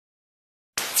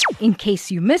in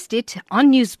case you missed it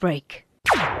on Newsbreak.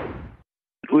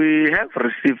 We have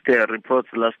received reports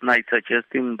last night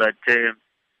suggesting that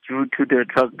due to the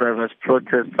truck drivers'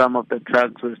 protest, some of the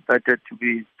trucks were started to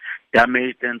be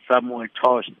damaged and some were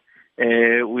torched.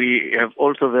 We have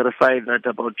also verified that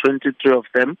about 23 of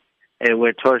them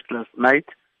were torched last night,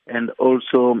 and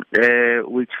also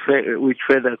which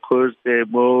further caused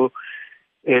more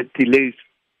delays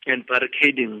and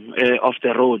barricading of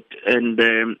the road. And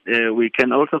we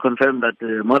can also confirm that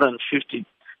more than 50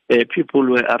 people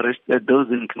were arrested. Those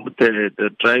include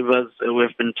the drivers who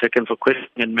have been taken for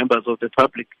questioning and members of the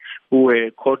public who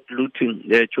were caught looting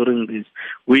during this.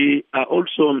 We are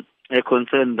also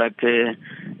concerned that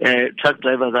truck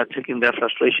drivers are taking their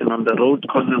frustration on the road,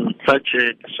 causing such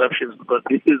disruptions, because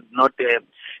this is not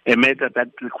a matter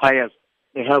that requires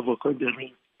a have a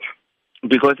condition,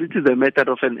 because it is a matter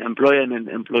of an employer and an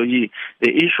employee.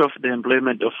 The issue of the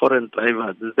employment of foreign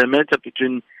drivers is a matter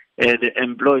between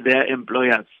their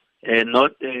employers,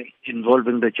 not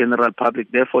involving the general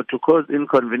public. Therefore, to cause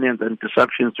inconvenience and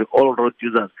disruptions to all road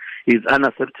users is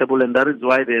unacceptable, and that is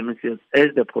why the MEC has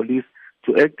urged the police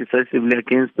to act decisively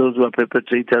against those who are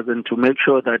perpetrators and to make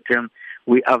sure that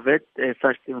we avert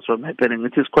such things from happening.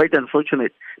 It is quite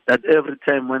unfortunate that every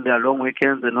time when there are long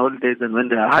weekends and holidays and when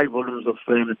there are high volumes of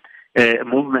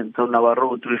movement on our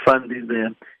road, we find this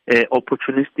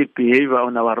opportunistic behavior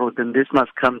on our road, and this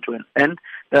must come to an end.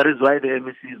 That is why the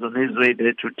MEC is on his way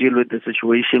there to deal with the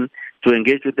situation, to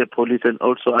engage with the police and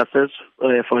also assess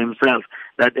for himself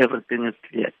that everything is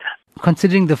cleared.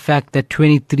 Considering the fact that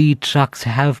 23 trucks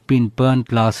have been burnt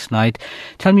last night,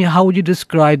 tell me, how would you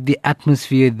describe the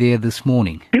atmosphere there this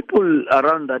morning? People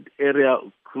around that area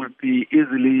could be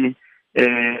easily, they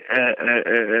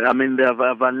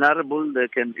are vulnerable. They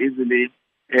can easily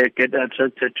get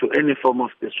attracted to any form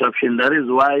of disruption. That is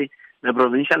why the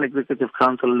Provincial Executive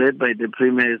Council, led by the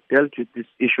Premier, has dealt with this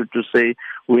issue to say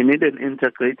we need an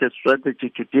integrated strategy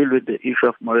to deal with the issue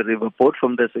of Mooi River, both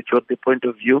from the security point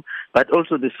of view, but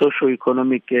also the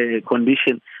socio-economic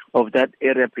condition of that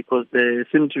area, because there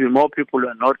seem to be more people who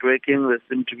are not working. There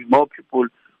seem to be more people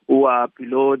who are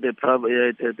below the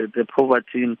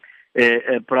poverty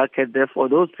bracket. Therefore,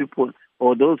 those people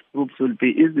or those groups will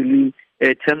be easily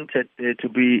tempted to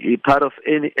be a part of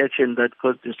any action that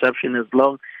causes disruption, as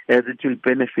long as it will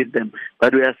benefit them.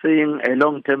 But we are saying a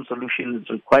long-term solution is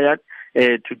required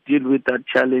to deal with that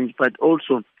challenge, but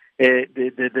also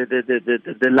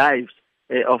the lives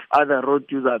of other road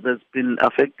users has been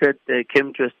affected,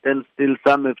 came to a standstill.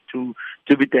 Some have to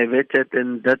be diverted,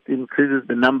 and that increases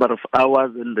the number of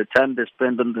hours and the time they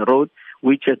spend on the road,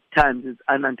 which at times is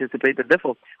unanticipated.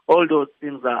 Therefore, all those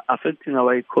things are affecting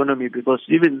our economy, because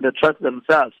even the trucks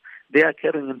themselves, they are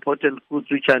carrying important goods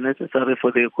which are necessary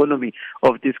for the economy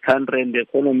of this country and the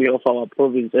economy of our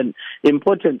province. And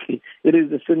importantly, it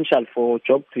is essential for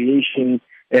job creation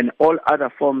and all other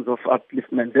forms of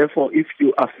upliftment. Therefore, if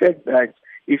you affect that,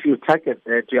 if you target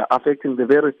that, you are affecting the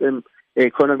very same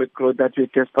economic growth that we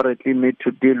desperately need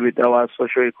to deal with our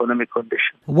socio-economic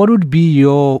condition. What would be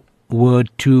your word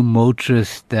to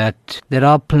motorists that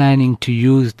are planning to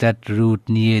use that route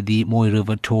near the Mooi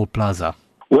River Toll Plaza?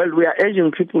 Well, we are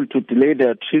urging people to delay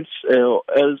their trips,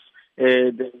 else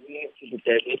they need to be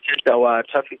diverted. Our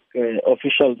traffic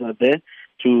officials are there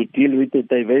to deal with the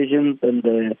diversions, and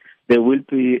they will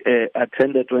be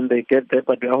attended when they get there.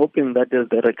 But we are hoping that as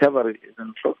the recovery is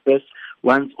in progress,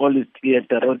 once all is clear,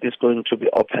 the road is going to be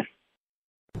open.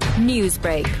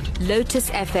 Newsbreak, Lotus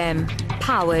FM,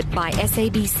 powered by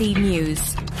SABC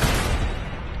News.